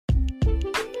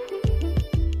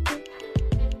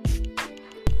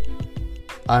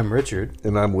I'm Richard.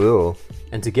 And I'm Will.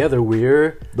 And together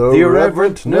we're The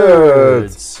Irreverent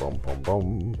Nerds. Bum, bum,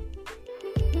 bum.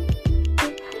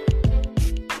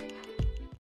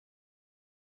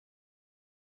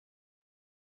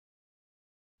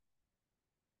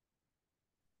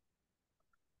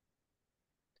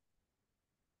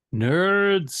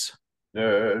 Nerds.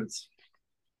 Nerds.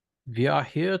 We are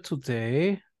here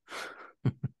today.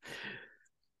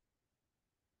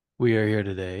 We are here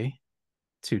today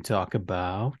to talk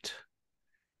about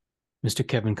Mr.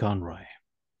 Kevin Conroy,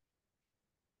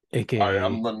 aka I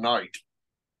am the Knight.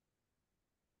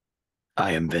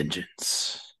 I am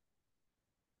Vengeance.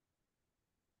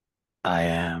 I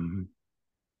am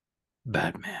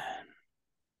Batman.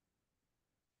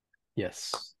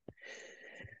 Yes.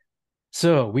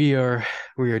 So we are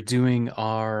doing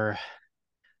our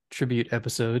tribute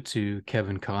episode to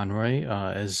Kevin Conroy.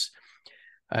 As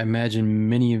I imagine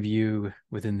many of you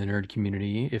within the nerd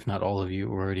community, if not all of you,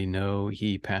 already know,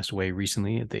 he passed away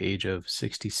recently at the age of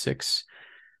 66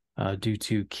 due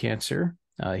to cancer.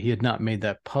 He had not made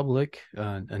that public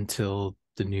until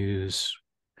the news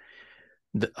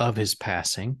of his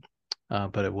passing,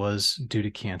 but it was due to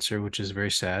cancer, which is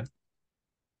very sad.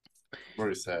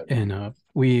 Very sad. And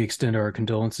we extend our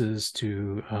condolences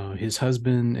to his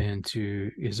husband and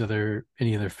to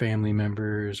any other family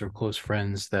members or close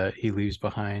friends that he leaves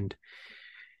behind.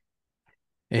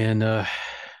 And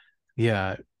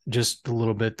yeah, just a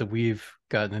little bit that we've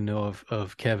gotten to know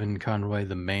of Kevin Conroy,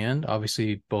 the man.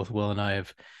 Obviously, both Will and I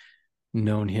have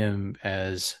known him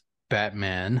as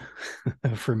Batman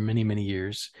for many, many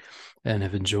years, and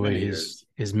have enjoyed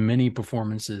his many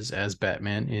performances as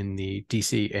Batman in the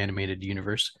DC animated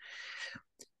universe.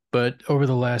 But over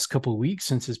the last couple of weeks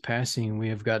since his passing, we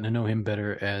have gotten to know him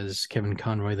better as Kevin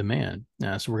Conroy, the man.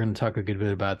 So we're going to talk a good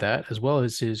bit about that, as well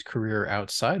as his career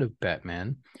outside of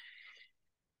Batman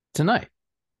tonight.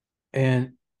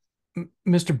 And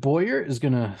Mr. Boyer is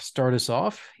going to start us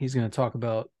off. He's going to talk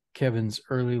about Kevin's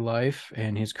early life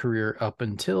and his career up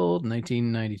until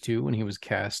 1992 when he was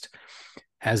cast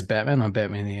as Batman on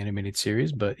Batman the Animated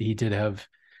Series. But he did have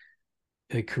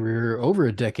a career over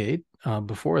a decade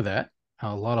before that,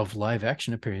 a lot of live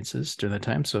action appearances during that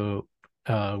time. So,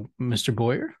 Mr.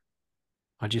 Boyer,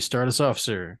 why'd you start us off,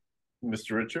 sir?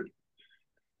 Mr. Richard.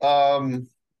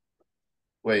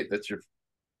 Wait,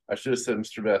 I should have said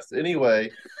Mr. Best.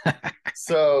 Anyway,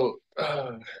 so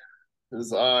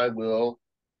as I will,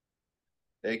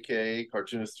 aka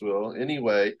cartoonist Will.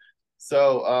 Anyway,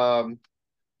 so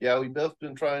yeah, we've both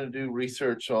been trying to do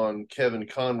research on Kevin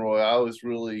Conroy. I was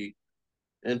really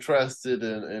interested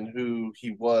in who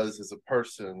he was as a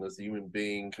person, as a human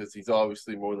being, because he's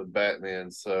obviously more than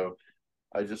Batman. So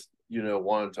I just,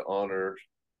 wanted to honor,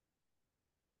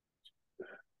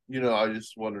 I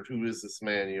just wondered, who is this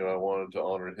man? I wanted to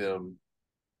honor him,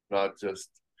 not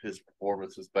just his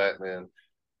performance as Batman.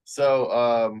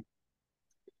 So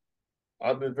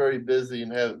I've been very busy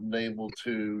and haven't been able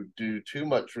to do too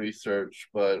much research,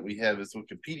 but we have his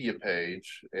Wikipedia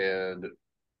page. And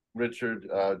Richard,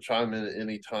 chime in at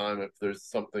any time if there's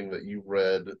something that you've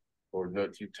read or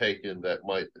notes you've taken that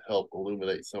might help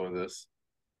illuminate some of this.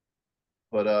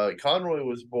 But Conroy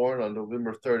was born on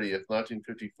November 30th,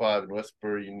 1955 in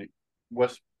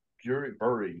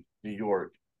Westbury, New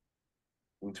York,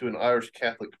 into an Irish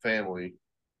Catholic family.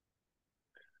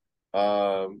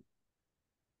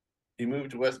 He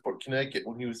moved to Westport, Connecticut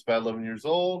when he was about 11 years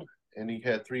old, and he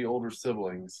had 3 older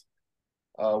siblings.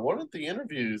 One of the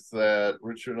interviews that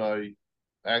Richard and I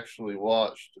actually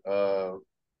watched,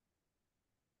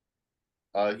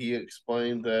 he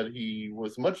explained that he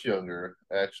was much younger,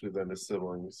 actually, than his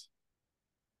siblings.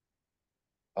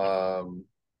 Yeah,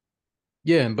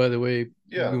 and by the way,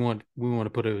 we want to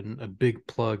put a big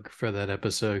plug for that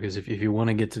episode, because if you want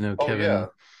to get to know Kevin,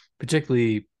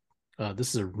 particularly, this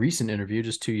is a recent interview,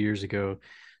 just 2 years ago,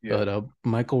 but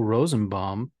Michael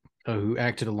Rosenbaum, who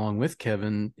acted along with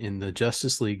Kevin in the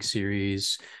Justice League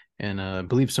series and I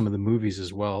believe some of the movies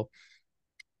as well,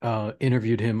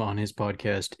 interviewed him on his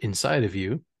podcast Inside of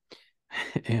You,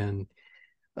 and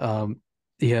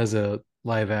he has a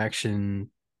a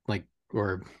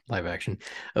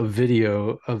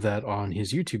video of that on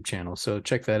his YouTube channel. So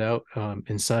check that out,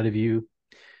 Inside of You.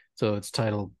 So it's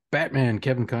titled Batman,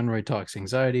 Kevin Conroy Talks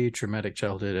Anxiety, Traumatic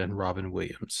Childhood, and Robin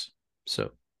Williams.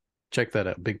 So check that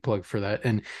out. Big plug for that.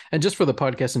 And just for the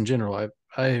podcast in general,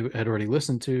 I had already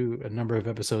listened to a number of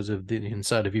episodes of the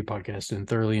Inside of You podcast and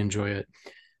thoroughly enjoy it.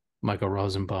 Michael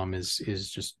Rosenbaum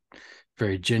is just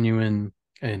very genuine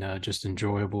and just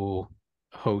enjoyable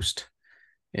host.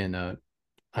 And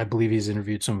I believe he's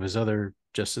interviewed some of his other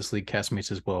Justice League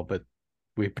castmates as well, but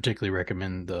we particularly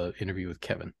recommend the interview with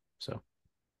Kevin. So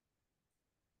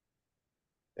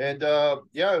And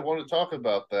yeah, I want to talk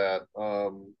about that.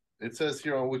 It says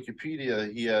here on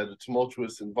Wikipedia he had a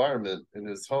tumultuous environment in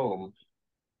his home.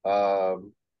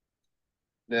 Um,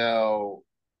 Now,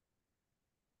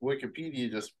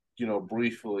 Wikipedia just,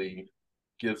 briefly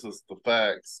gives us the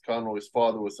facts. Conroy's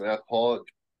father was an alcoholic.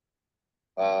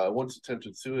 Once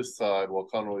attempted suicide while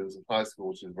Conroy was in high school,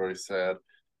 which is very sad.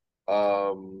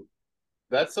 Um,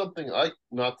 that's something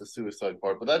not the suicide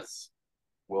part, but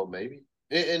well, maybe.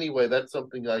 Anyway, that's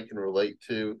something I can relate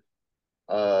to.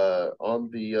 On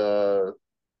the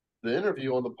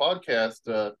interview on the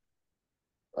podcast,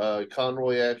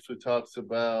 Conroy actually talks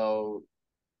about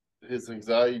his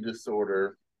anxiety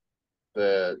disorder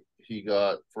that he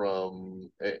got from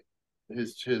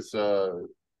his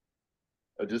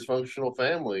a dysfunctional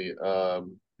family.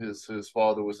 His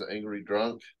father was an angry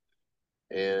drunk,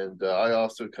 and I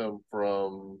also come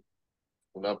from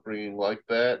an upbringing like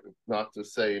that. Not to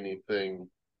say anything,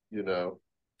 you know.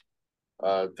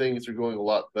 Things are going a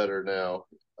lot better now,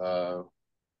 uh,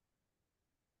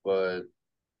 but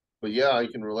yeah, I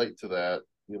can relate to that.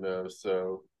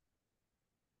 So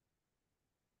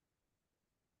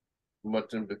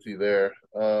much empathy there.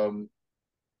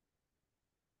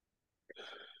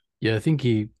 Yeah, I think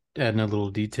he added a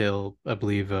little detail. I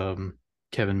believe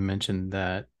Kevin mentioned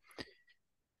that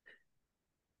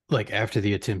like after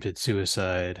the attempted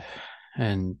suicide,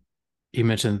 and he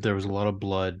mentioned that there was a lot of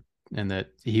blood and that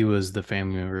he was the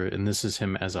family member, and this is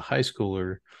him as a high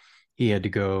schooler. He had to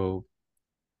go,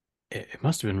 it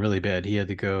must have been really bad. He had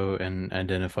to go and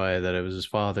identify that it was his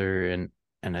father, and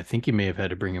I think he may have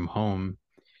had to bring him home.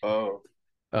 Oh,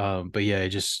 But yeah,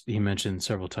 he mentioned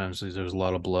several times there was a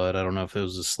lot of blood. I don't know if it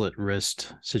was a slit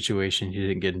wrist situation. He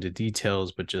didn't get into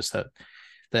details, but just that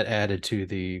added to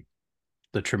the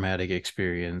traumatic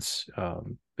experience.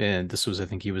 And this was, I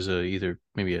think he was either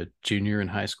maybe a junior in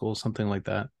high school, something like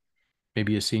that,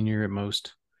 maybe a senior at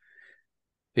most.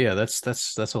 Yeah, that's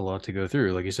a lot to go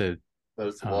through. Like you said,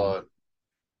 that's a um, lot.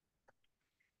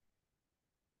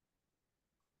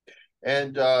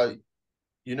 And I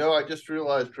just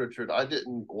realized, Richard, I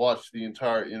didn't watch the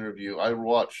entire interview. I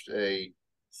watched a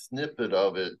snippet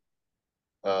of it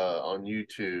on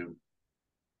YouTube.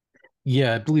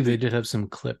 yeah, I believe they The, did have some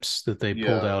clips that they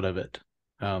pulled yeah. out of it.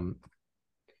 Um,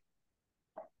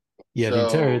 yeah,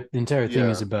 So the entire thing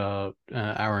is yeah. about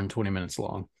an hour and 20 minutes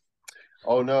long.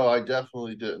 Oh no, I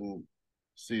definitely didn't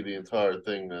see the entire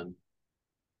thing then.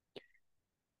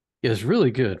 Yeah, it's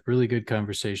really good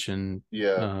conversation.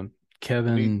 Yeah. Um, Me.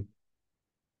 Kevin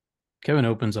Kevin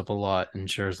opens up a lot and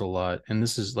shares a lot, and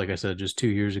this is like I said, just 2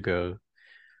 years ago.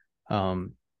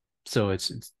 Um, so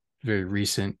it's very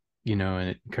recent, and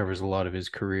it covers a lot of his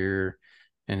career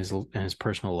and his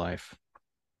personal life.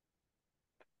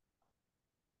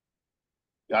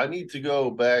 I need to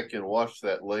go back and watch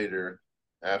that later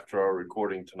after our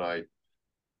recording tonight.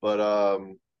 But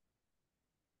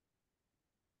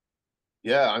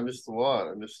yeah, I missed a lot.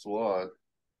 I missed a lot.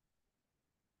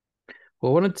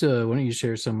 Well, why don't you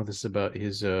share some of this about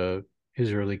his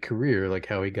early career, like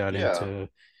how he got Yeah. into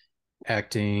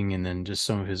acting and then just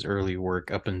some of his early work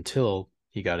up until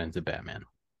he got into Batman.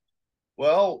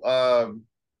 Well,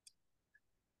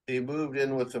 he moved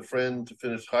in with a friend to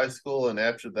finish high school, and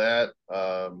after that,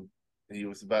 he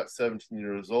was about 17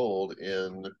 years old.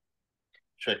 In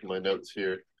checking my notes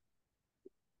here,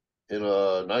 in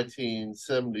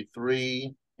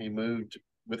 1973, he moved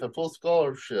with a full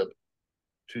scholarship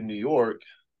to New York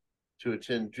to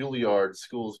attend Juilliard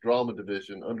School's drama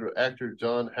division under actor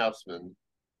John Houseman,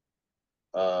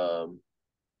 um,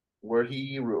 where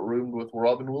he roomed with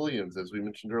Robin Williams, as we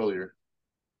mentioned earlier.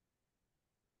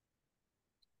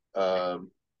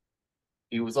 Um,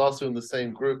 he was also in the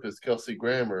same group as Kelsey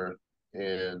Grammer,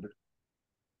 and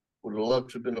would have loved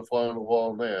to have been a fly on the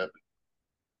wall on that.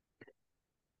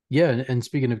 Yeah, and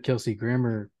speaking of Kelsey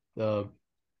Grammer, uh,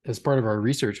 as part of our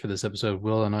research for this episode,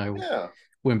 Will and I Yeah.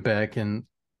 went back and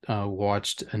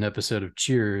watched an episode of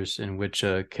Cheers in which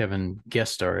Kevin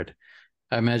guest starred.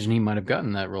 I imagine he might have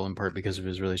gotten that role in part because of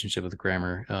his relationship with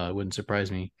Grammer. It wouldn't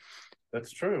surprise me.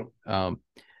 That's true. But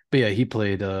yeah, he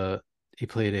played I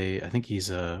think he's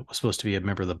was supposed to be a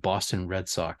member of the Boston Red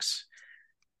Sox,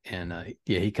 and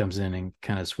yeah, he comes in and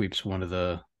kind of sweeps one of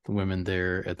the women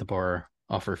there at the bar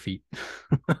off her feet,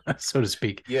 so to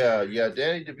speak. Yeah, yeah.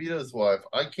 Danny DeVito's wife.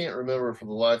 I can't remember for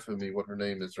the life of me what her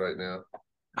name is right now.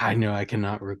 I know I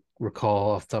cannot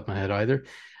recall off the top of my head either,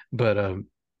 but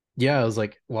yeah, I was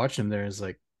like watching him there. Is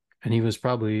like, and he was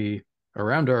probably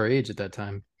around our age at that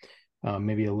time,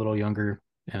 maybe a little younger,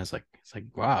 and it's like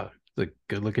wow, the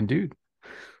good looking dude.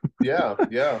 Yeah,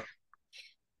 yeah,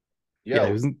 Yeah, he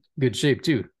yeah. was in good shape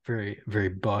too. Very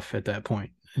buff at that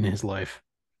point in his life.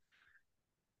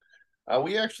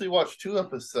 We actually watched two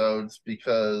episodes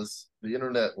because the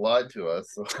internet lied to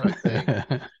us. So I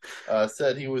think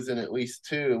said he was in at least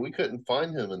two. We couldn't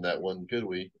find him in that one, could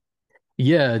we?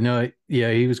 Yeah, no,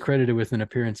 yeah, he was credited with an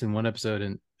appearance in one episode,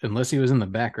 and unless he was in the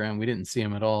background, we didn't see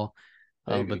him at all.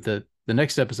 But Maybe. the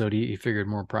next episode, he figured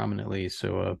more prominently.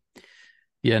 So,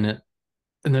 yeah,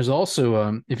 and there's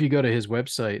also if you go to his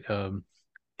website,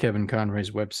 Kevin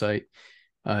Conroy's website,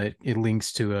 it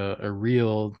links to a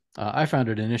reel. I found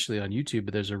it initially on YouTube,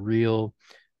 but there's a reel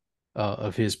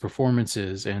of his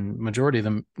performances, and majority of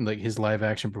them, like his live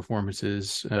action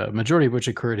performances, majority of which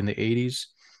occurred in the 80s.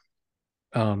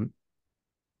 Um,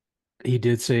 he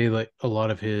did say like a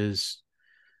lot of his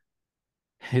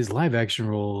live action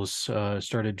roles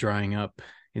started drying up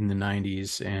in the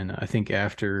 90s, and I think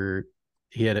after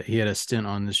he had a stint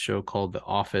on this show called The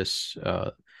Office,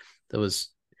 that was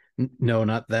no,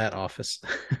 not that Office.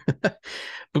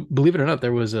 But believe it or not,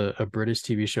 there was a British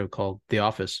TV show called The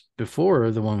Office before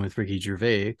the one with Ricky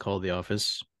Gervais called The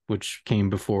Office, which came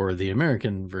before the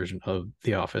American version of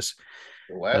The Office.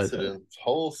 It Uh, lasted in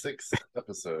whole 6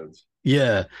 episodes.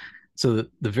 yeah. So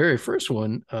the very first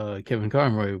one, Kevin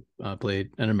Conroy played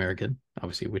an American,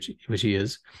 obviously, which he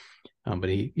is, but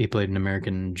he played an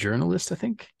American journalist, I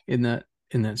think, in that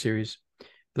series.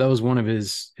 But that was one of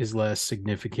his last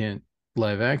significant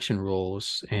live action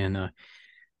roles, and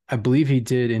I believe he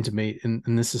did intimate, and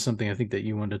this is something I think that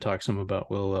you wanted to talk some about.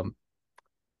 Well,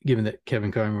 given that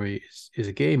Kevin Conroy is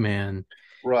a gay man,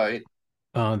 Right.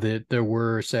 that there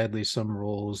were sadly some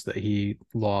roles that he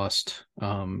lost.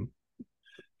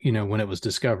 When it was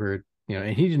discovered,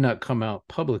 and he did not come out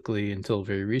publicly until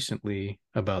very recently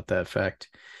about that fact.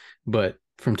 But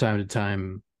from time to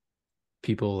time,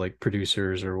 people like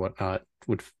producers or whatnot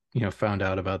would, found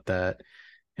out about that,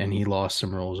 and he lost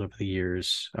some roles over the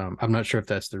years. I'm not sure if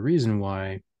that's the reason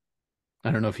why.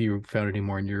 I don't know if you found any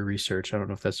more in your research. I don't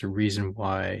know if that's the reason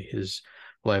why his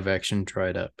live action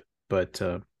dried up, but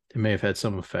it may have had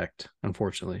some effect,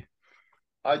 unfortunately.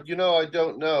 I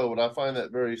don't know, but I find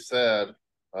that very sad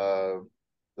uh,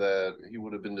 that he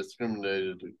would have been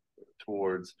discriminated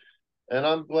towards. And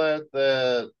I'm glad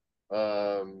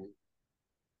um,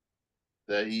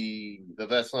 that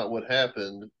that's not what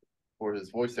happened for his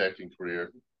voice acting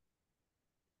career.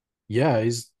 Yeah,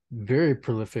 he's very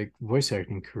prolific voice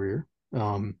acting career,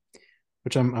 um,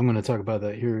 which I'm going to talk about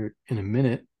that here in a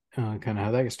minute, kind of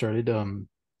how that got started.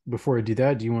 Before I do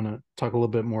that, do you want to talk a little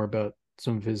bit more about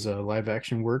some of his live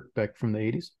action work back from the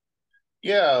 80s?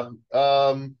 Yeah.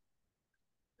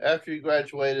 After he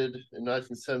graduated in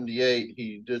 1978,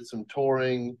 he did some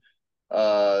touring.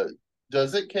 Uh,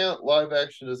 does it count live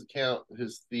action? Does it count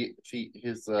his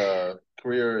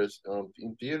career as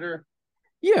in theater?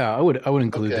 Yeah, I would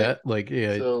include Okay, that. Like,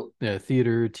 yeah, so yeah,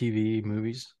 theater, TV,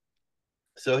 movies.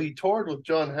 he toured with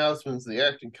John Houseman's The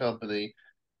Acting Company,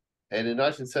 and in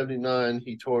 1979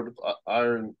 he toured with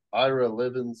Ira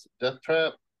Levin's Death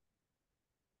Trap.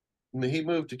 And he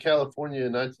moved to California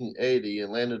in 1980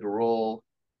 and landed a role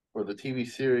for the TV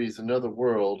series Another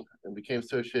World and became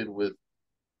associated with,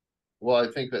 well, I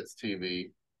think that's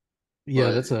TV, Yeah,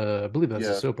 but that's a, I believe that's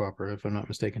a yeah, soap opera, if I'm not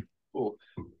mistaken. cool.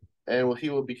 And he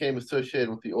became associated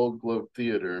with the Old Globe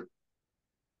Theater.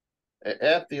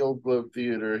 At the Old Globe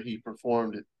Theater, he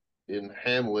performed in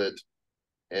Hamlet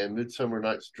and Midsummer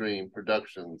Night's Dream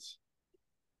productions.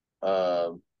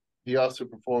 Um, he also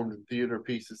performed in theater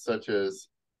pieces such as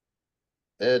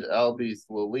Ed Albee's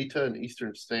Lolita and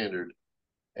Eastern Standard.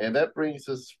 And that brings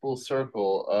us full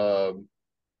circle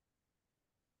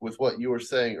with what you were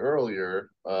saying earlier.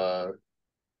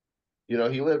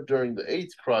 He lived during the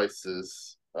AIDS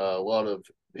crisis. A lot of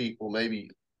people, maybe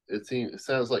it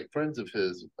sounds like friends of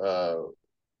his,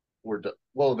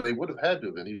 well, they would have had to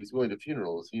have been. He was going to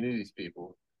funerals. He knew these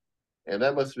people, and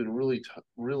that must have been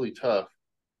really tough.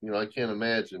 I can't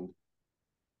imagine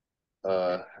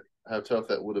uh, how tough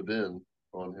that would have been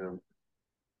on him.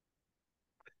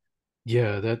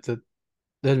 Yeah, that'd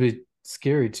be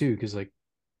scary too, because like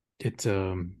it,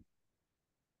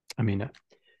 I mean,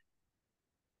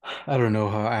 I don't know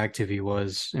how active he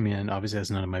was. I mean, obviously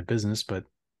that's none of my business, but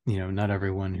not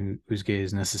everyone who's gay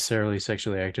is necessarily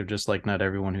sexually active, just like not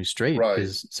everyone who's straight Right.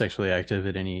 is sexually active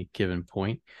at any given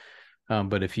point.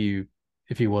 But if he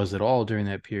was at all during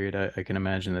that period, I can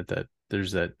imagine that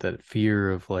there's that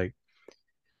fear of like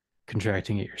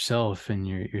contracting it yourself, and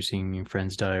you're seeing your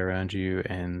friends die around you,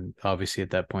 and obviously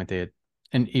at that point they had,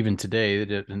 and even today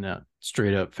they had not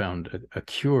straight up found a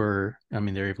cure. I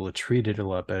mean, they're able to treat it a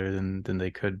lot better than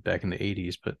they could back in the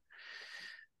 80s, but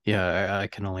yeah, I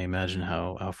can only imagine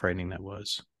how frightening that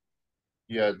was.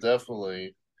 Yeah,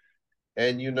 definitely.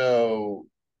 And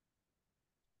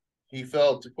he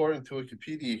felt, according to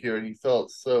Wikipedia here, he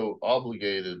felt so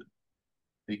obligated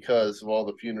because of all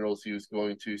the funerals he was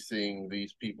going to, seeing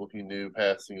these people he knew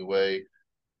passing away.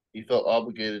 He felt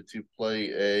obligated to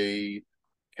play a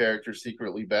character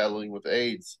secretly battling with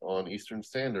AIDS on Eastern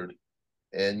Standard.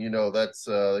 And, that's,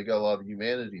 they got a lot of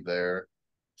humanity there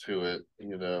to it,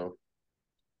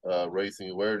 raising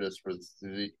awareness for this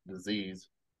disease.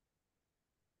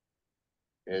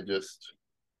 And just,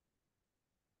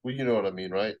 well, you know what I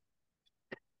mean, right?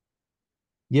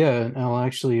 Yeah, and I'll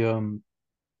actually I'm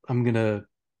gonna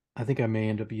I think I may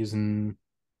end up using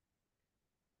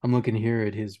I'm looking here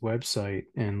at his website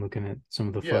and looking at some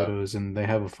of the Yeah. photos, and they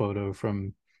have a photo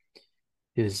from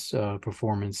his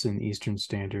performance in Eastern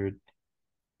Standard,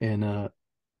 and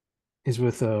he's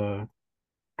with a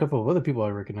couple of other people I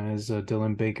recognize,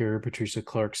 Dylan Baker, Patricia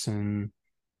Clarkson,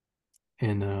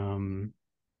 and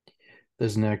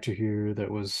there's an actor here that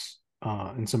was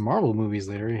in some Marvel movies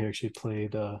later. He actually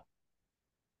played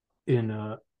in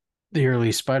the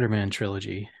early Spider-Man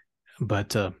trilogy,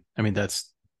 but I mean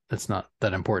that's not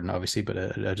that important, obviously.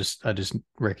 But I just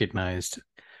recognized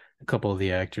a couple of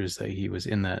the actors that he was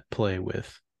in that play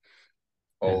with,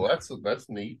 Oh, and that's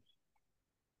neat.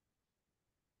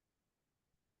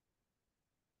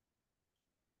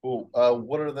 Cool.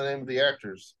 What are the name of the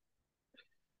actors?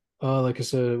 like I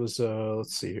said, it was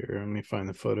let's see here. Let me find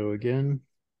the photo again.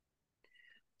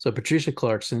 So Patricia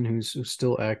Clarkson, who's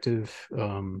still active,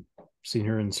 seen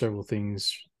her in several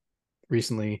things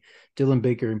recently. Dylan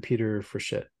Baker and Peter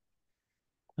Frechette,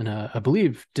 and I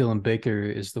believe Dylan Baker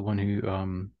is the one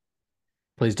who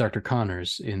plays Dr.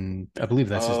 Connors in, I believe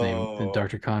that's his name, Oh,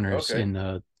 Dr. Connors okay.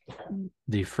 in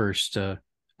the first,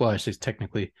 well, I say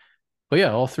technically, but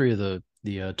yeah, all three of the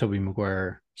Tobey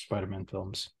Maguire Spider-Man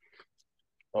films.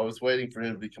 I was waiting for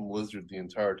him to become Lizard the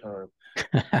entire time.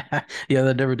 Yeah,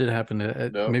 that never did happen.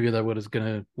 No. Maybe that would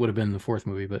have been the fourth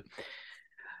movie, but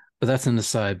that's an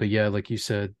aside. But yeah, like you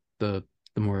said, the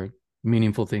more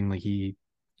meaningful thing, like he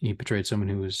portrayed someone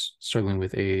who was struggling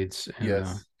with AIDS,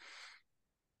 Yes.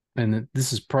 and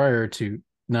this is prior to,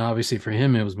 now obviously for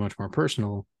him it was much more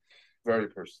personal. Very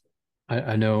personal.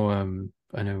 I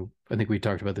think we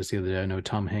talked about this the other day. I know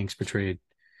Tom Hanks portrayed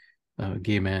a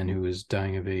gay man who was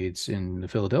dying of AIDS in the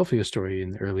Philadelphia Story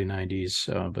in the early '90s.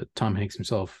 But Tom Hanks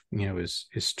himself, is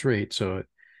straight. So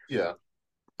Yeah.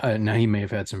 now he may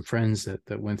have had some friends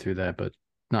that went through that, but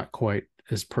not quite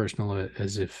as personal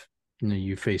as if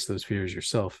you face those fears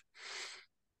yourself.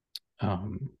 So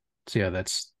yeah,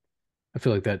 I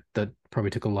feel like that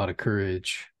probably took a lot of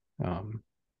courage um,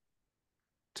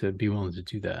 to be willing to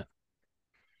do that.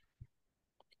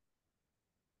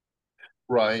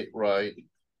 Right, right.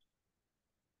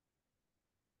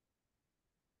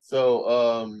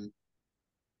 So,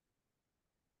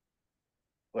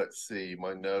 let's see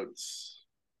my notes.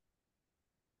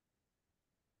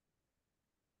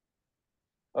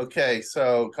 Okay,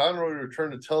 so Conroy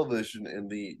returned to television in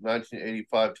the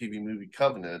 1985 TV movie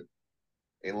Covenant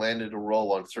and landed a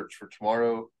role on Search for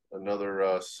Tomorrow,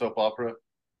 another soap opera.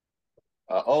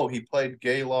 He played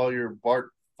gay lawyer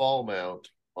Bart Fallmount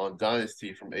on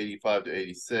Dynasty from 85 to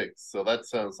 86. So that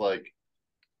sounds like,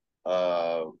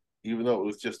 uh, even though it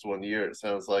was just 1 year, it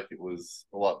sounds like it was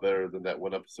a lot better than that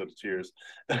one episode of Cheers.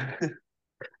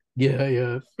 Yeah,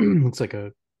 yeah. looks like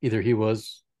a either he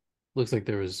was looks like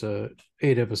there was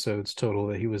 8 episodes total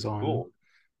that he was on Cool.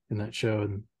 in that show,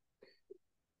 and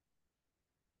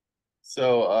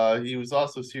So he was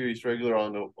also series regular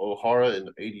on O'Hara in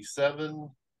 87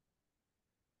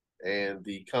 and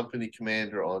the company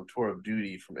commander on Tour of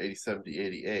Duty from 87 to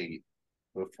 88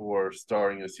 before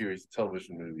starring in a series of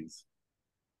television movies.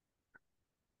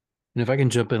 if I can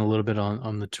jump in a little bit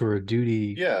on the Tour of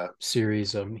Duty Yeah,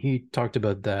 series, he talked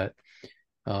about that.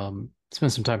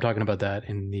 Spent some time talking about that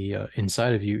in the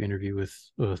Inside of You interview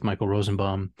with Michael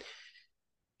Rosenbaum.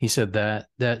 He said that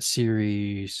that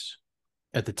series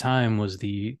at the time was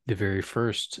the very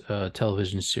first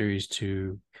television series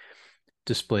to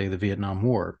display the Vietnam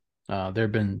War. There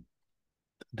have been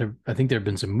I think there have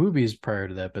been some movies prior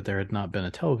to that, but there had not been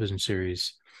a television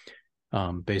series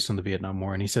based on the Vietnam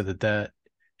War. And he said that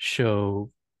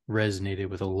show resonated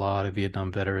with a lot of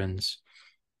Vietnam veterans,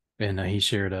 and he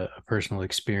shared a personal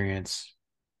experience.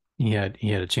 He had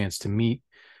a chance to meet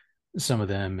some of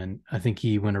them, and I think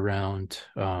he went around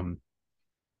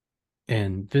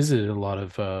and visited a lot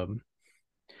of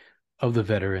the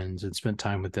veterans and spent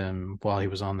time with them while he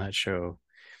was on that show,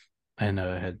 and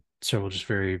had several just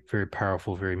very very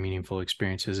powerful, very meaningful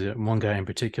experiences. One guy in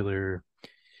particular,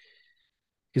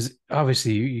 because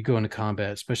obviously you go into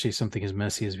combat, especially something as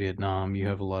messy as Vietnam, you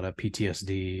have a lot of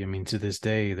PTSD. I mean, to this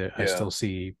day, that I yeah, still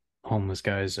see homeless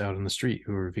guys out on the street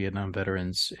who are Vietnam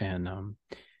veterans, and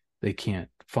they can't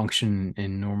function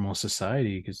in normal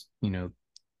society because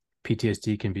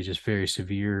PTSD can be just very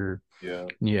severe. Yeah,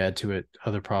 You add to it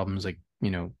other problems like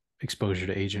exposure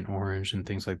to Agent Orange and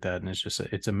things like that, and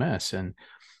it's a mess. And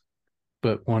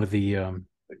but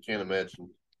I can't imagine.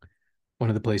 one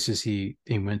of the places he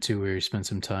went to where he spent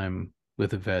some time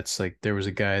with the vets, like there was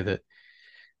a guy that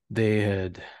they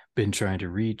had been trying to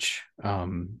reach,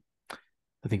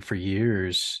 I think for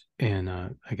years, and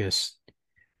I guess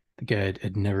the guy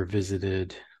had never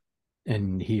visited,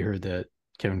 and he heard that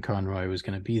Kevin Conroy was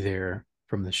going to be there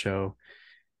from the show,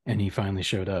 and he finally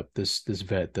showed up. This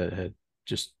vet that had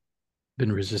just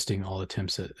been resisting all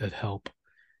attempts at help,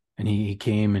 and he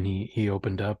came and he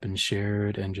opened up and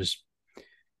shared, and just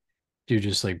dude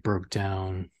just like broke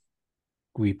down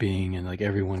weeping, and like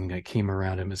everyone that came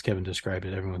around him, as Kevin described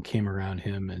it, everyone came around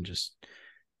him and just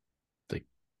like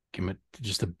gave him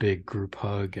just a big group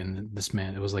hug. And this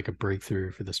man, it was like a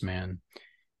breakthrough for this man.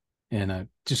 And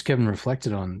just Kevin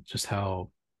reflected on just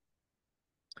how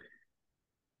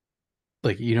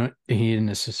like he didn't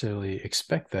necessarily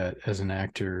expect that as an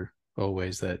actor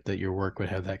always, that your work would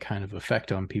have that kind of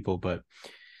effect on people, but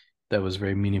that was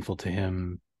very meaningful to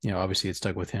him. Obviously it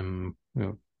stuck with him,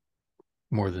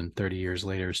 more than 30 years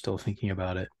later, still thinking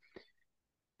about it,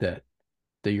 that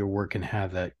your work can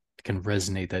have that, can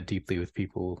resonate that deeply with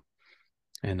people.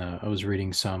 And I was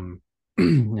reading some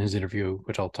in his interview,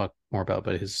 which I'll talk more about,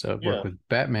 but his work Yeah. with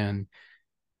Batman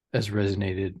has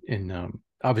resonated in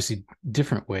obviously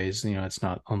different ways. It's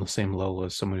not on the same level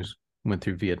as someone who's went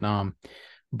through Vietnam,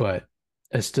 but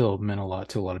it still meant a lot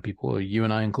to a lot of people, you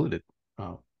and I included.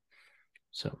 Uh,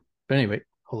 so, but anyway,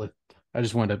 I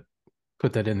just wanted to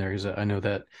put that in there because I know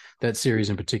that that series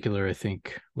in particular, I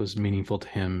think, was meaningful to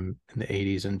him in the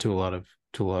 '80s and to a lot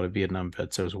of Vietnam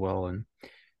vets as well. And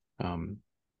um,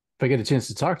 if I get a chance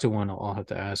to talk to one, I'll have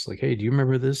to ask, like, hey, do you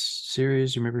remember this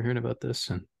series? Do you remember hearing about this?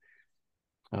 And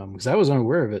because I was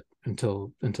unaware of it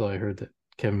until I heard that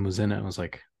Kevin was in it. I was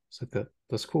like,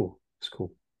 that's cool. It's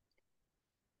cool.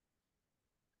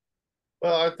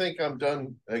 Well, I think I'm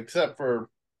done, except for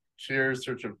Cheers,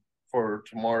 Search for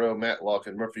Tomorrow, Matlock,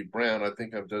 and Murphy Brown. I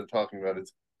think I'm done talking about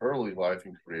his early life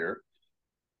and career.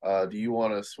 Do you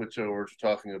want to switch over to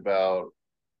talking about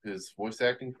his voice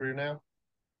acting career now?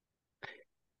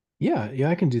 Yeah,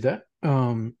 I can do that.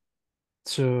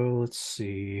 So let's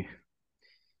see.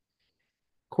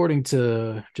 According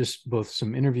to just both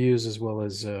some interviews as well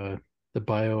as the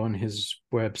bio on his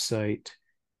website,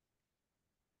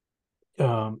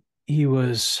 he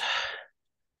was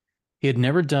he had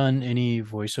never done any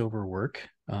voiceover work,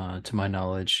 to my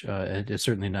knowledge. Had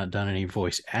certainly not done any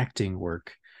voice acting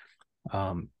work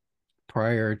um,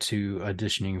 prior to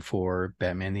auditioning for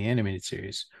Batman the Animated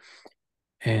Series,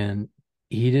 and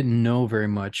he didn't know very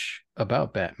much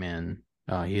about Batman.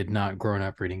 He had not grown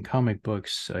up reading comic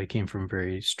books. He came from a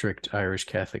very strict Irish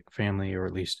Catholic family, or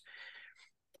at least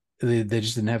they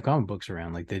just didn't have comic books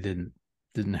around. Like they didn't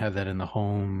have that in the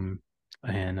home,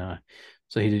 and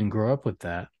so he didn't grow up with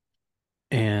that.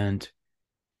 And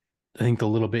I think the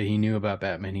little bit he knew about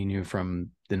Batman, he knew from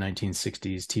the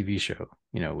 1960s TV show,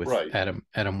 with Right.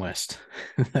 Adam West.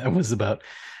 That was about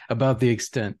the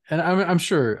extent. And I'm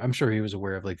sure he was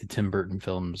aware of like the Tim Burton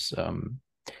films.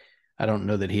 I don't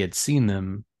know that he had seen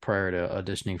them prior to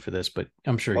auditioning for this, but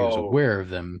I'm sure he was Oh, aware of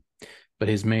them. But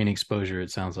his main exposure,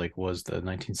 it sounds like, was the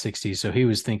 1960s. So he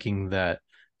was thinking that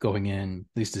going in,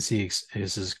 at least as he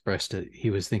has expressed it,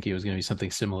 he was thinking it was going to be something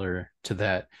similar to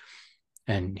that.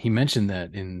 And he mentioned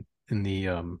that in the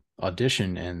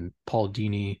audition, and Paul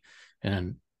Dini,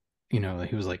 and he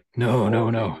was like, no, no,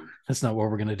 Paul no, Dini. that's not what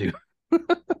we're going to do.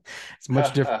 It's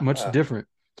Ha ha much ha. different.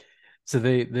 So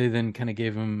they then kind of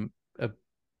gave him a,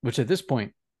 which at this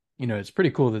point, it's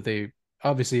pretty cool that they,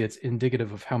 obviously it's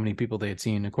indicative of how many people they had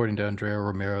seen. According to Andrea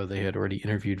Romero, they had already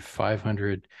interviewed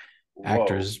 500 Whoa.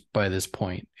 actors by this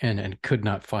point, and could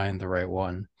not find the right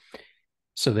one.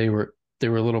 So they were a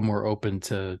little more open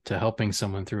to helping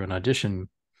someone through an audition.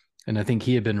 And I think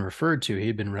he had been referred to, he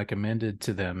had been recommended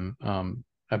to them.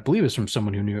 I believe it's from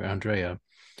someone who knew Andrea,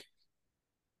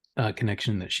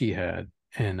 connection that she had.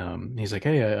 And he's like,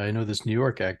 hey, I know this New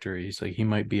York actor. He's like, he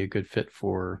might be a good fit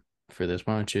for this.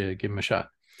 Why don't you give him a shot?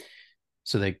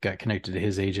 So they got connected to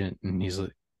his agent, and he's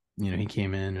like, he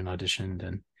came in and auditioned.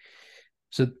 And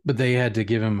so, but they had to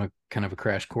give him a kind of a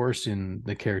crash course in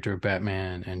the character of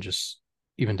Batman, and just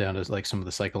even down to like some of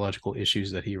the psychological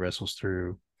issues that he wrestles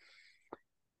through.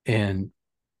 And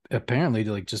apparently,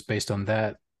 like just based on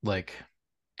that, like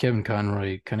Kevin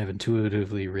Conroy kind of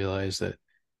intuitively realized that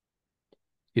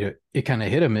it kind of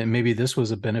hit him, and maybe this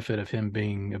was a benefit of him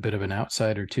being a bit of an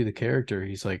outsider to the character.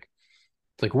 He's like,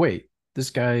 it's like, wait, this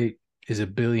guy is a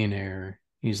billionaire.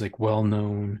 He's like well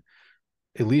known,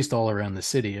 at least all around the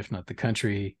city, if not the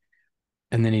country.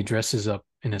 And then he dresses up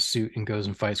in a suit and goes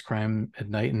and fights crime at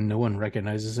night, and no one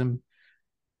recognizes him.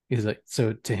 He's like,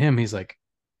 so to him, he's like,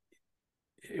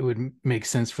 it would make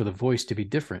sense for the voice to be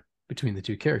different between the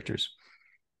two characters.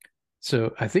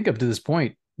 So I think up to this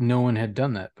point, no one had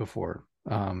done that before.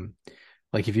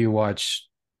 Like if you watch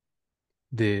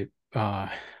the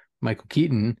Michael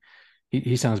Keaton,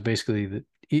 he sounds basically that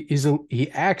he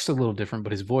acts a little different,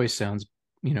 but his voice sounds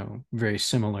very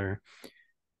similar.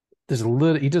 There's a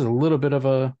little he does a little bit of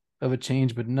a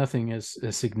change, but nothing as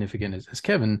significant as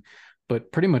Kevin.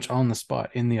 But pretty much on the spot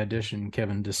in the audition,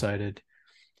 Kevin decided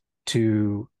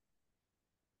to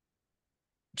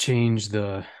change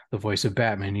the voice of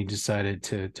Batman. He decided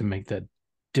to make that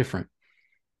different,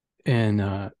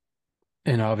 and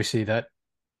obviously that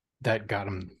got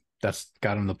him that's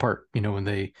got him the part. When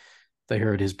they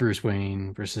heard his Bruce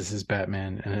Wayne versus his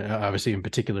Batman, and obviously in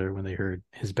particular when they heard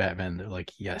his Batman, they're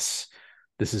like, yes,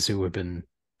 this is who we've been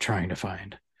trying to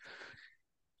find.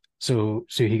 So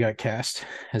he got cast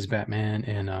as Batman,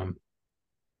 and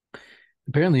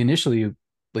apparently initially,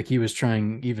 like he was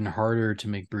trying even harder to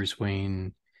make Bruce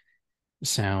Wayne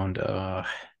sound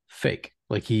fake.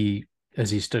 Like as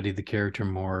he studied the character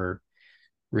more,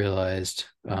 realized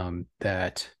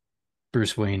that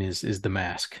Bruce Wayne is the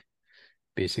mask,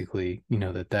 basically.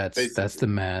 That's basically. the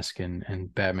mask,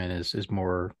 and Batman is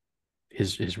more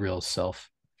his real self.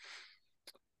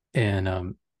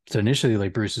 And so initially,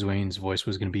 like Bruce Wayne's voice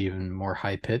was going to be even more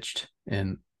high pitched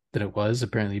and than it was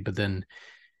apparently, but then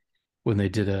when they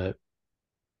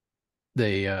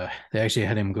actually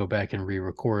had him go back and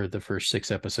re-record the first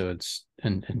 6 episodes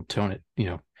and tone it,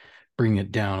 bring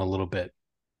it down a little bit.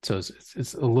 So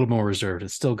it's a little more reserved.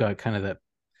 It's still got kind of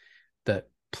that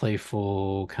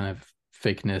playful kind of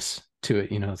fakeness to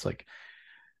it. It's like,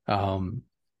 um,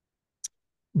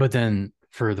 but then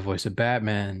for the voice of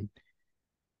Batman,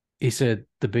 he said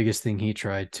the biggest thing he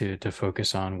tried to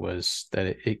focus on was that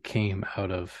it came out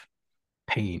of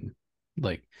pain.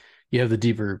 Like you have the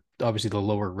deeper, obviously the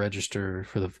lower register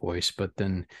for the voice, but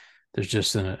then there's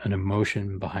just an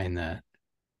emotion behind that.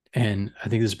 And I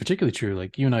think this is particularly true.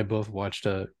 Like you and I both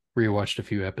rewatched a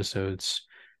few episodes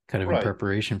kind of in Right.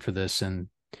 preparation for this. And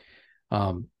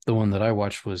the one that I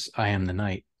watched was I Am the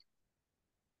Night.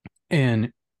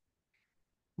 And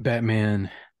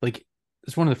Batman, like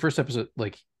it's one of the first episodes,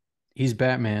 like he's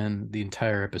Batman the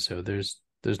entire episode. There's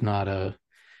not a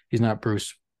he's not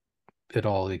Bruce at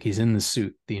all. Like he's in the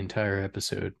suit the entire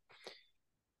episode.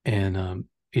 And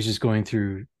he's just going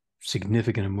through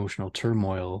significant emotional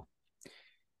turmoil,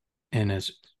 and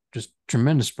it's just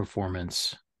tremendous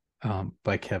performance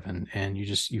by Kevin. And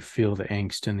you feel the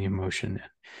angst and the emotion.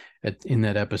 In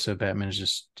that episode, Batman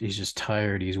is he's just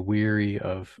tired. He's weary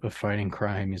of fighting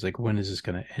crime. He's like, when is this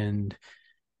going to end?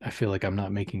 I feel like I'm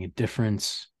not making a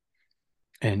difference,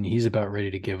 and he's about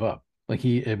ready to give up. Like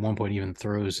he at one point even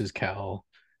throws his cowl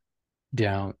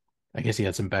down. I guess he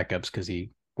had some backups because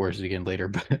he wears it again later,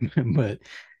 but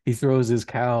he throws his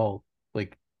cowl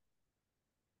like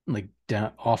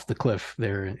down off the cliff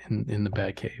there in the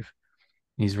Batcave.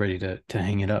 He's ready to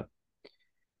hang it up.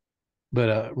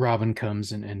 But Robin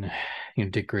comes and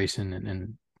Dick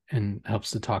Grayson and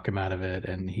helps to talk him out of it,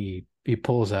 and he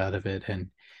pulls out of it,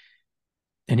 and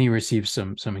he receives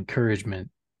some encouragement,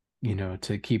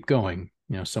 to keep going.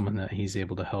 Someone that he's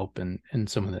able to help, and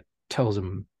someone that tells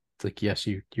him like, yes,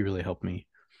 you really helped me.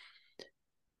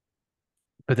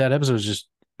 But that episode is just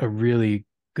a really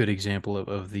good example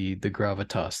of the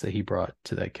gravitas that he brought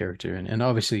to that character, and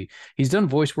obviously he's done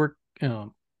voice work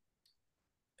for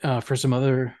some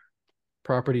other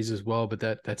properties as well, but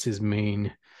that's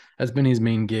been his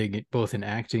main gig both in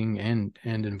acting and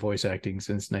in voice acting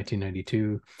since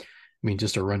 1992. I mean,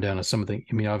 just a rundown of some of the.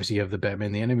 I mean, obviously you have the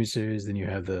Batman the Animated Series, then you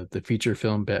have the feature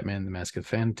film Batman the Mask of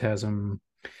Phantasm.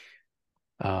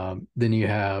 Then you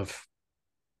have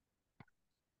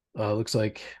looks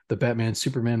like the Batman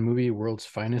Superman movie World's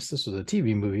Finest. This was a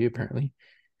TV movie apparently.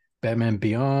 Batman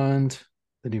Beyond,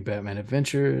 the new Batman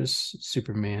Adventures,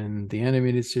 Superman the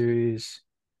Animated Series.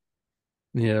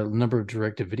 A number of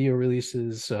direct-to-video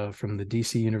releases from the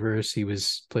DC universe. He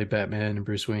was played Batman and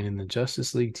Bruce Wayne in the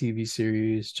Justice League TV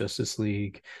series, Justice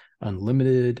League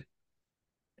Unlimited.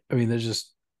 I mean, there's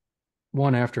just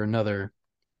one after another.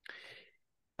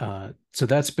 So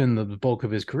that's been the bulk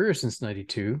of his career since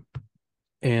 '92,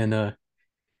 and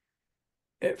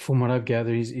from what I've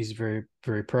gathered, he's very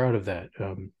very proud of that.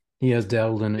 He has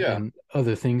dabbled in Yeah. in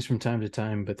other things from time to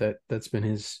time, but that's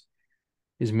been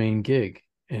his main gig.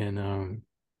 And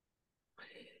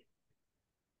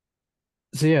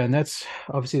so yeah, and that's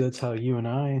obviously that's how you and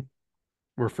I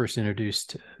were first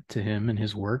introduced to him and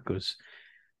his work, was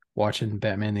watching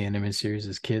Batman the Animated Series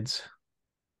as kids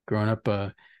growing up.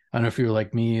 I don't know if you were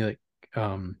like me, like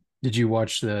did you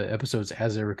watch the episodes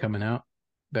as they were coming out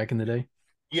back in the day?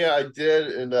 Yeah, I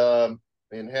did,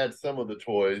 and had some of the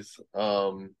toys.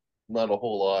 Not a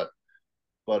whole lot,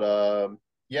 but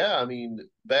yeah, I mean,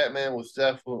 Batman was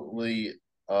definitely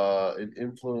an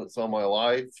influence on my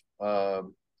life. I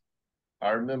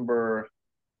remember,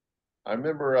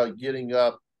 getting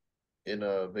up in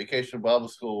a vacation Bible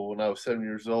school when I was 7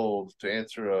 years old to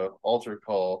answer a altar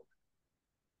call,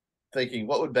 thinking,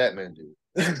 "What would Batman do?"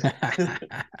 So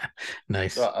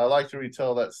Nice. I like to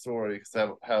retell that story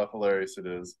because how hilarious it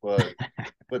is.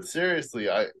 But seriously,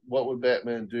 I what would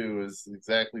Batman do is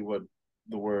exactly what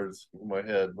the words in my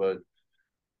head. But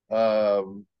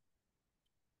um,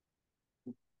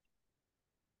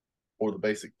 or the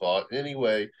basic thought.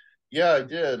 Anyway, yeah, I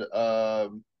did.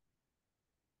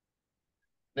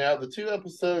 Now the two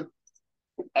episodes,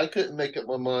 I couldn't make up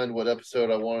my mind what episode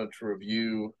I wanted to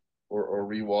review or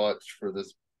rewatch for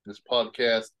this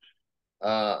podcast.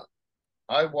 Uh,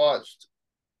 I watched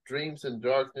Dreams in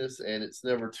Darkness and It's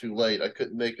Never Too Late. I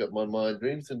couldn't make up my mind.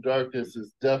 Dreams in Darkness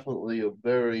is definitely a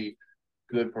very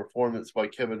good performance by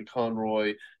Kevin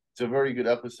Conroy. It's a very good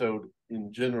episode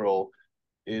in general,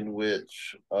 in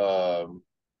which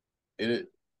it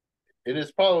it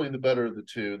is probably the better of the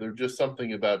two. There's just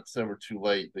something about It's Never Too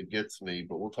Late that gets me,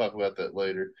 but we'll talk about that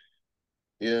later.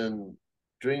 In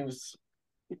Dreams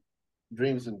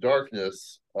Dreams in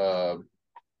Darkness,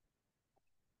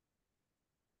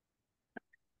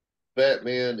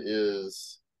 Batman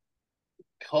is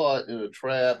caught in a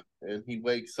trap and he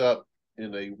wakes up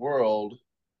in a world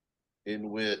in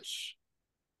which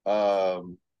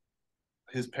um,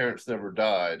 his parents never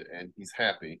died and he's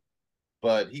happy,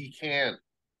 but he can't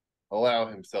allow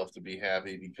himself to be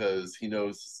happy because he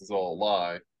knows this is all a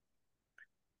lie.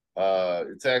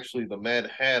 It's actually the Mad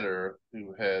Hatter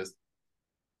who has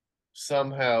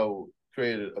somehow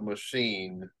created a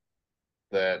machine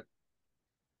that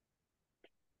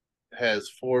has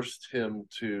forced him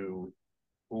to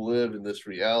live in this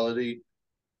reality.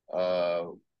 Uh,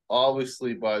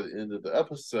 Obviously, by the end of the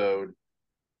episode,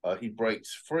 he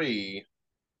breaks free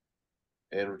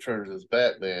and returns as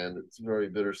Batman. It's very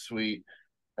bittersweet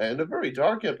and a very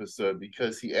dark episode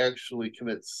because he actually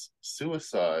commits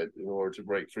suicide in order to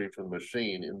break free from the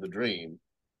machine in the dream.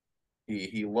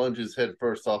 He lunges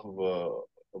headfirst off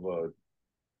of a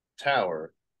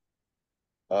tower.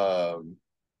 Um,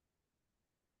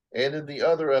 and in the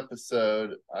other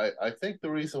episode, I think the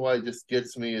reason why it just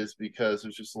gets me is because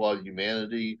there's just a lot of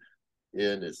humanity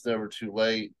in It's Never Too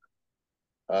Late.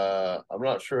 I'm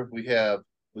not sure if we have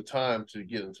the time to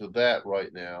get into that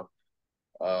right now.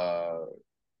 Uh,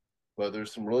 but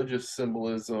there's some religious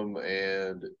symbolism,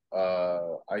 and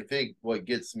I think what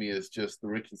gets me is just the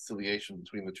reconciliation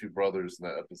between the two brothers in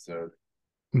that episode.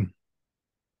 Hmm.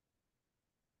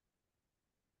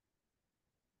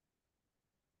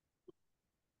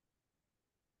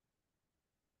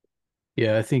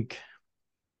 Yeah, I think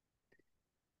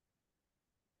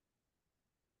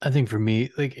for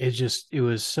me, like it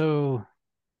was so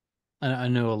I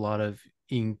know a lot of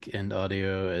ink and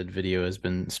audio and video has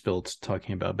been spilt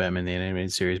talking about Batman the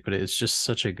Animated Series, but it's just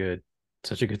such a good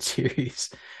series.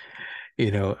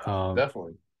 You know,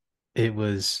 Definitely. it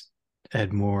was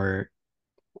had more.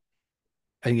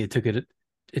 I think it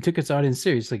took its audience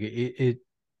serious. Like it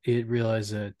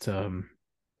realized that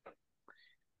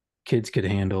kids could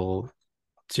handle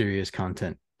serious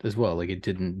content as well. Like it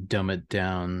didn't dumb it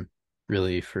down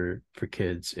really for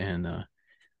kids, and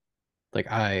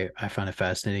like I found it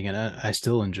fascinating, and I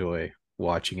still enjoy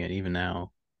watching it even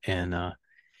now. And now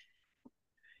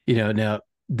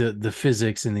the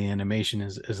physics in the animation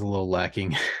is a little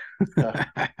lacking.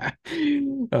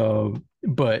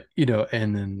 But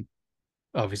and then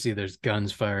obviously there's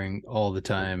guns firing all the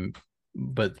time,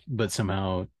 but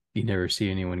somehow you never see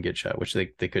anyone get shot, which they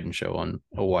couldn't show on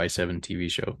a Y7 TV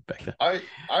show back then.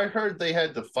 I heard they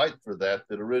had to fight for that.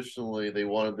 That originally they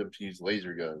wanted them to use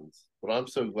laser guns, but I'm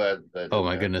so glad that Oh didn't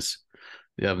my happen. goodness.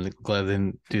 Yeah, I'm glad they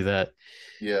didn't do that.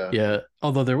 Yeah, Yeah,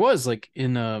 although there was like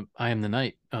in I Am the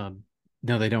Night,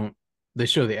 no, they don't. They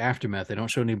show the aftermath. They don't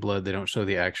show any blood. They don't show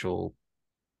the actual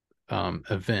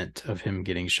event of him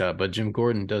getting shot. But Jim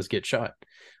Gordon does get shot.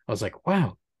 I was like,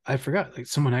 wow, I forgot. Like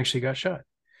someone actually got shot.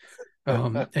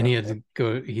 And he had to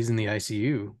go. He's in the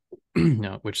ICU,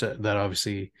 no, which that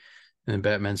obviously, and then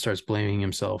Batman starts blaming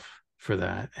himself for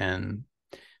that and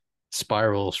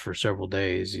spirals for several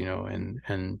days.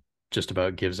 And just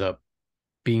about gives up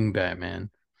being Batman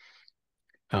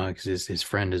because his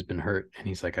friend has been hurt, and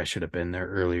he's like, I should have been there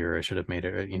earlier. I should have made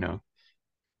it,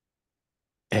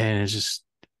 And it's just,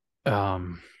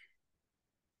 um,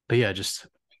 but yeah, just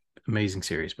amazing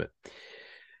series.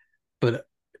 But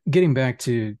getting back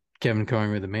to Kevin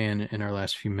Conroy the man in our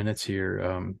last few minutes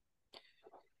here,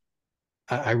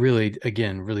 I really,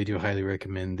 again, really do highly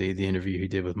recommend the interview he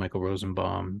did with Michael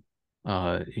Rosenbaum.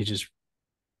 He just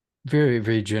very,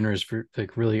 very generous,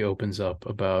 like really opens up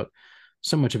about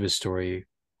so much of his story,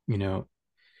 you know.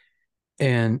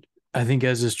 And I think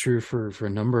as is true for a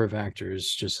number of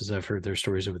actors, just as I've heard their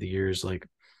stories over the years, like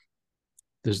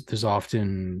there's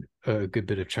often a good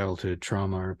bit of childhood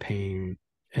trauma or pain,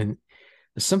 and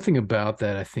there's something about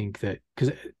that. I think that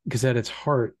because at its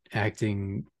heart,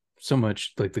 acting so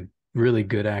much like the really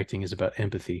good acting is about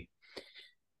empathy.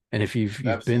 And if you've been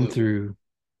Absolutely. through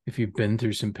if you've been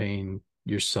through some pain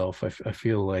yourself, I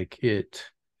feel like it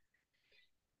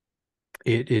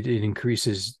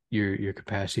increases your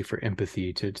capacity for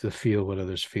empathy to feel what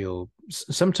others feel.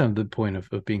 Sometimes the point of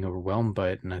being overwhelmed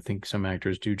by it, and I think some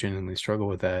actors do genuinely struggle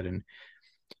with that. And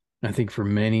I think for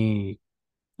many,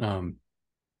 um,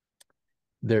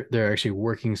 they're actually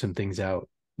working some things out,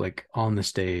 like on the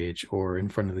stage or in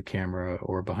front of the camera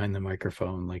or behind the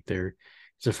microphone. Like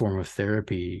it's a form of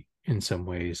therapy in some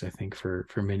ways. I think for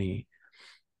many,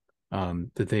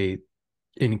 that they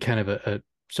in kind of a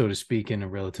so to speak in a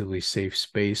relatively safe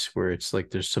space where it's like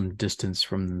there's some distance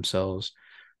from themselves,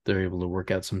 they're able to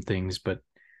work out some things. But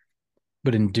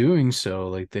in doing so,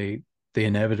 like they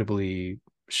inevitably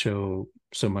show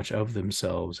so much of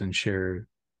themselves and share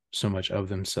so much of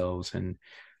themselves. And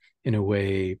in a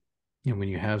way, when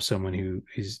you have someone who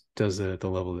does the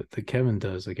level that Kevin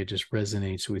does, like it just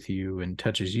resonates with you and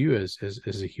touches you as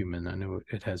a human. I know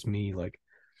it has me, like.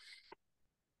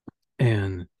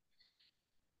 And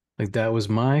like that was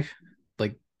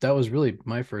really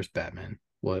my first Batman.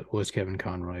 What was Kevin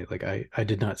Conroy? Like I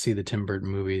did not see the Tim Burton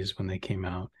movies when they came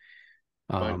out.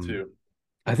 Mine Um, too.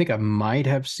 I think I might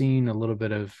have seen a little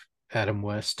bit of Adam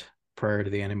West prior to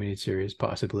the animated series,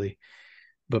 possibly.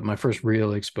 But my first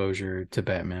real exposure to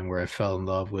Batman, where I fell in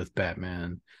love with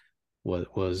Batman,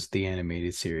 was the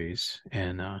animated series.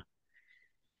 And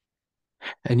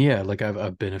yeah, like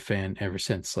I've been a fan ever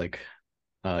since. Like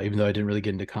even though I didn't really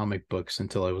get into comic books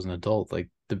until I was an adult, like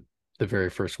the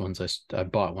very first ones I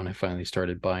bought when I finally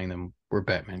started buying them were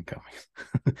Batman comics,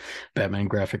 Batman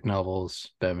graphic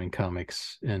novels, Batman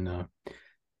comics, and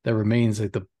that remains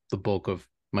like the bulk of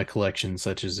my collection,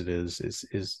 such as it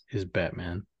is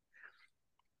Batman.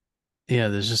 Yeah,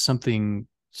 there's just something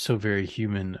so very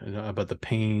human about the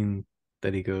pain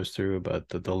that he goes through, about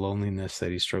the loneliness that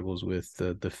he struggles with,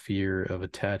 the fear of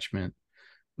attachment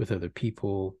with other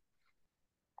people.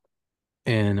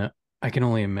 And I can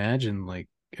only imagine, like,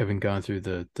 having gone through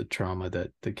the trauma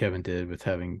that Kevin did with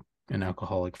having an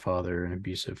alcoholic father, an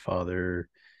abusive father,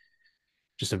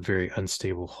 just a very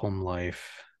unstable home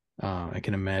life. I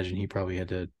can imagine he probably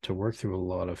had to work through a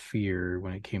lot of fear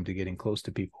when it came to getting close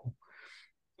to people.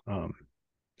 Um,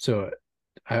 so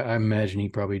I imagine he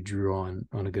probably drew on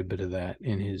a good bit of that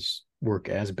in his work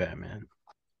as Batman.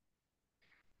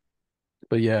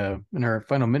 But yeah, in our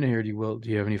final minute here, do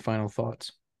you have any final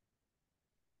thoughts?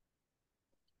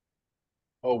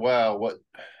 Oh wow, what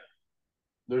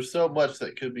there's so much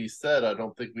that could be said. I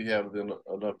don't think we have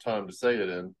enough time to say it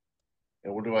in.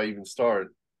 And where do I even start?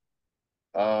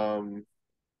 Um,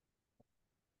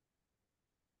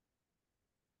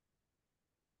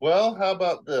 well, how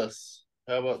about this?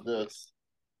 How about this?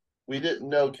 We didn't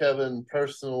know Kevin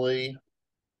personally,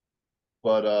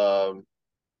 but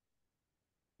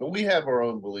we have our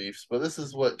own beliefs. But this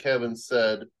is what Kevin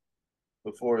said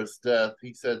before his death.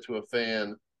 He said to a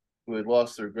fan who had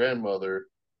lost their grandmother,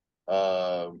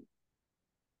 um,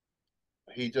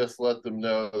 he just let them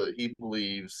know that he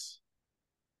believes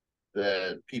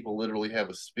that people literally have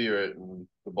a spirit and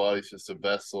the body's just a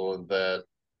vessel, and that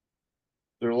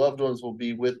their loved ones will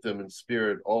be with them in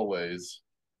spirit always.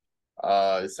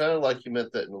 It sounded like he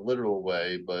meant that in a literal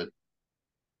way, but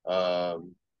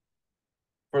um,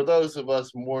 for those of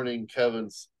us mourning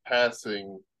Kevin's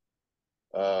passing,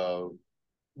 uh,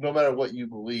 no matter what you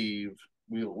believe,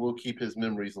 we'll keep his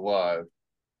memories alive.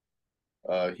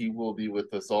 He will be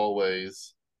with us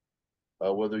always,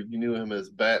 whether you knew him as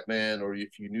Batman or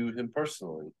if you knew him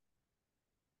personally.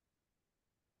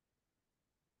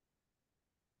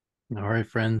 All right,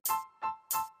 friend.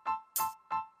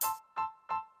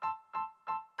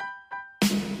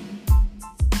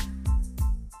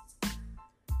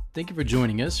 Thank you for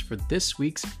joining us for this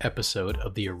week's episode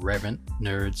of the Irreverent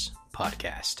Nerds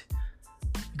podcast.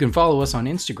 You can follow us on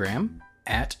Instagram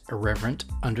at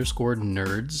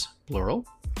irreverent_nerds, plural.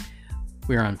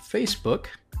 We are on Facebook.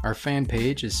 Our fan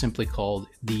page is simply called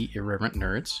The Irreverent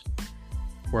Nerds.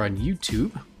 We're on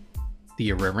YouTube, The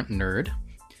Irreverent Nerd.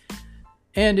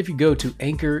 And if you go to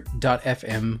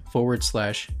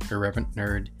anchor.fm/irreverent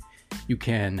nerd, you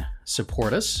can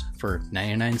support us for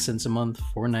 99 cents a month,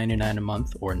 $4.99 a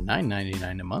month, or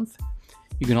 $9.99 a month.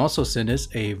 You can also send us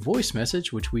a voice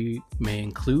message, which we may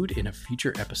include in a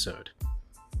future episode.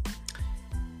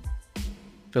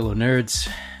 Fellow nerds,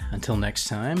 until next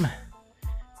time,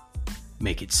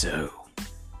 make it so.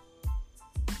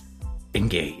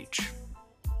 Engage.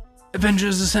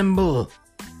 Avengers assemble!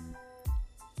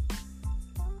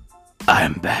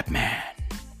 I'm Batman.